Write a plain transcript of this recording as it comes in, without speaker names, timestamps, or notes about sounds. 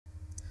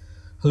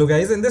Hello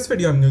guys, in this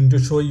video I'm going to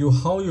show you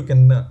how you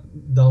can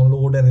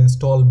download and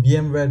install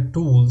VMware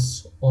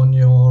Tools on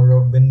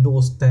your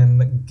Windows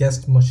 10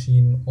 guest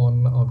machine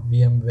on a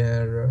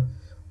VMware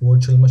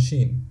virtual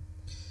machine.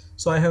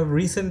 So I have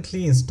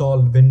recently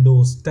installed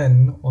Windows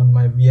 10 on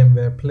my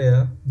VMware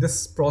player.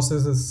 This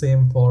process is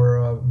same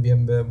for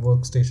VMware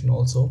Workstation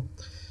also.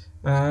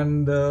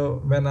 And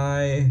when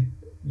I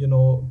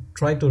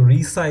try to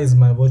resize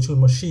my virtual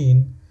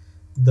machine,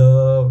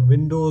 the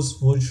Windows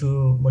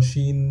virtual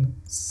machine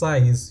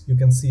size, you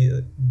can see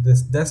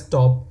this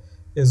desktop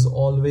is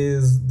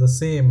always the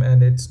same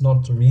and it's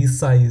not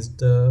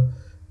resized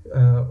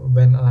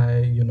when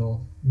I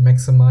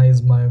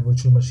maximize my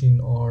virtual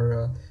machine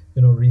or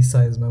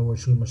resize my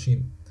virtual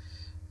machine.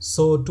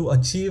 So to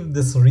achieve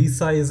this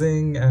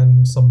resizing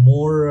and some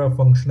more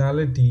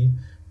functionality,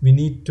 we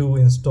need to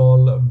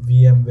install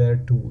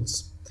VMware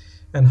Tools.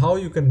 And how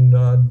you can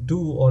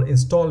do or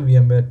install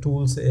VMware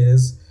Tools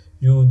is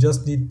you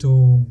just need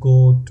to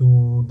go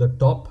to the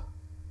top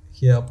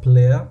here,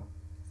 player.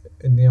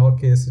 In your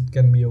case it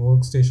can be a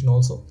workstation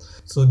also.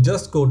 So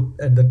just go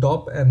at the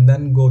top and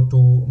then go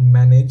to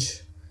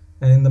manage,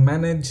 and in the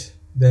manage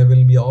there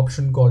will be an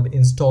option called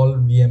install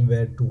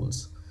VMware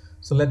Tools.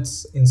 So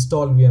let's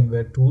install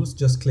VMware Tools.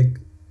 Just click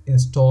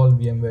install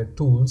VMware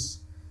Tools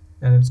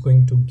and it's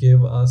going to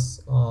give us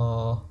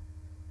a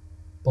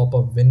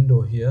pop-up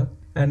window here.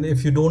 And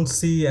if you don't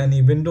see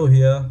any window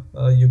here,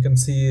 you can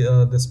see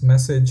this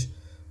message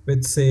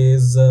which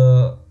says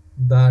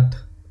that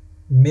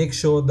make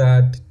sure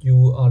that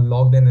you are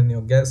logged in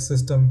your guest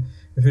system.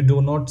 If you do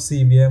not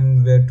see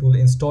VMware tool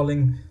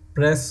installing,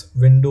 press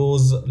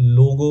Windows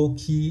logo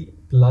key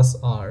plus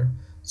R.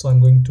 So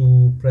I'm going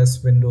to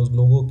press Windows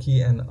logo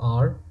key and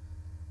R,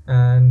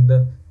 and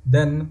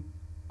then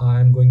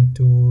I'm going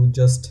to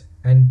just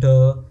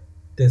enter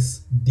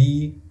this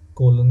D://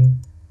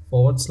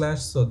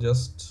 so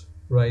just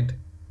write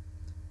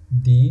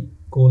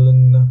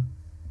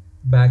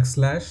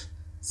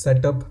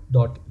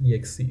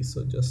D:/setup.exe.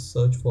 so just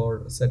search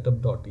for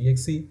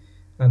setup.exe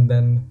and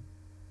then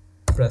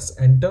press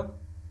enter,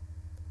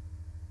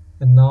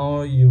 and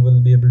now you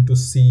will be able to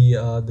see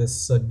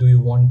this do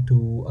you want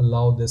to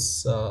allow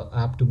this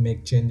app to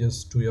make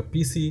changes to your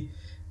PC,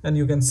 and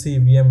you can see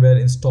VMware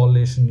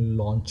installation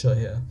launcher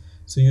here.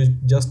 So you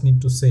just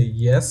need to say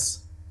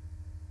yes,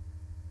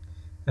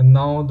 and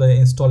now the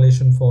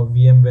installation for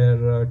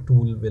VMware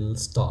tool will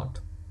start.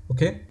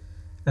 Okay,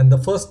 and the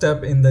first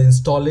step in the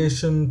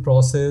installation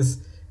process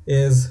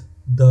is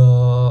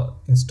the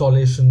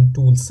installation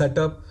tool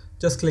setup.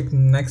 Just click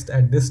next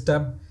at this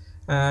step,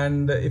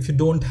 and if you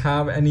don't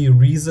have any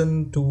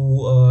reason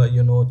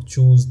to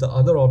choose the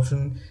other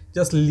option,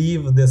 just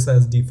leave this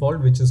as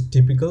default, which is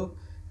typical,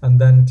 and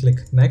then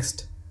click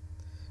next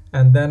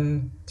and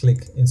then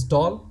click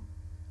install,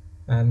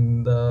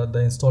 and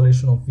the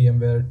installation of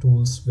VMware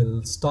Tools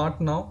will start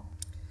now.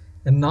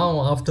 And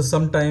now after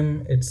some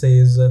time it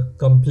says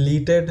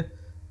completed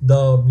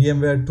the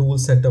VMware tool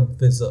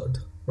setup wizard,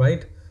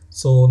 right?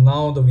 So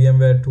now the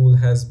VMware tool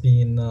has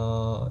been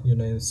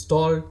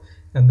installed,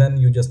 and then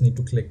you just need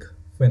to click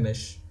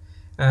finish.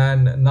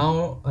 And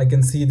now I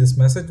can see this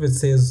message which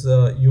says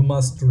you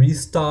must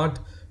restart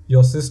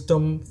your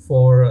system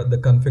for the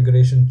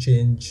configuration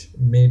change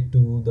made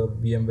to the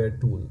VMware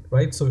tool,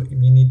 right? So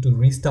we need to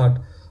restart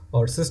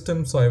our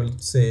system. So I will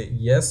say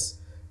yes,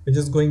 which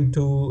is going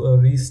to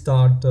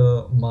restart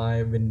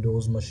my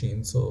Windows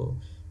machine. So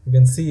you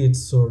can see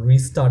it's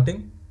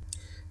restarting,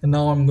 and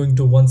now I'm going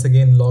to once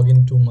again log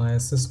into my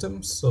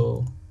system.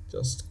 So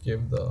just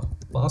give the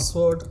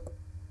password,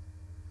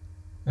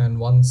 and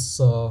once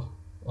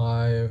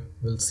I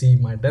will see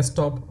my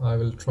desktop, I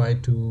will try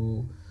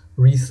to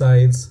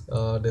resize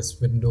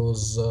this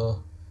Windows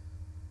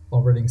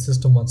operating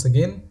system once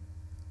again.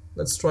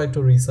 Let's try to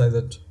resize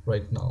it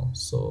right now.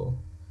 So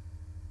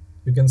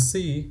you can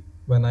see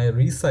when I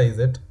resize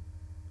it,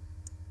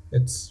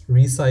 it's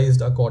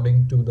resized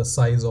according to the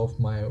size of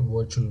my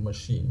virtual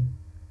machine,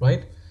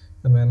 right?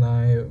 And when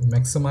I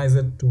maximize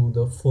it to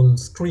the full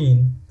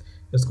screen,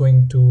 it's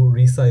going to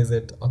resize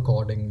it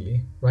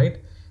accordingly,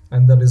 right?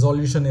 And the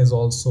resolution is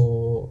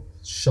also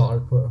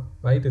sharper,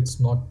 right? It's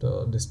not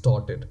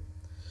distorted.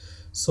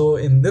 So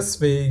in this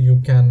way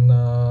you can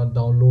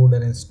download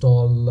and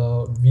install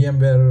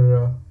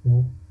VMware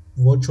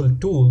virtual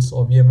tools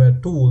or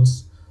VMware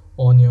Tools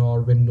on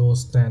your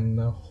Windows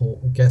 10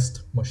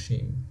 guest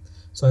machine.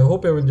 So I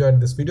hope you have enjoyed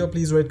this video.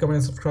 Please rate, comment,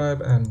 and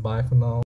subscribe, and bye for now.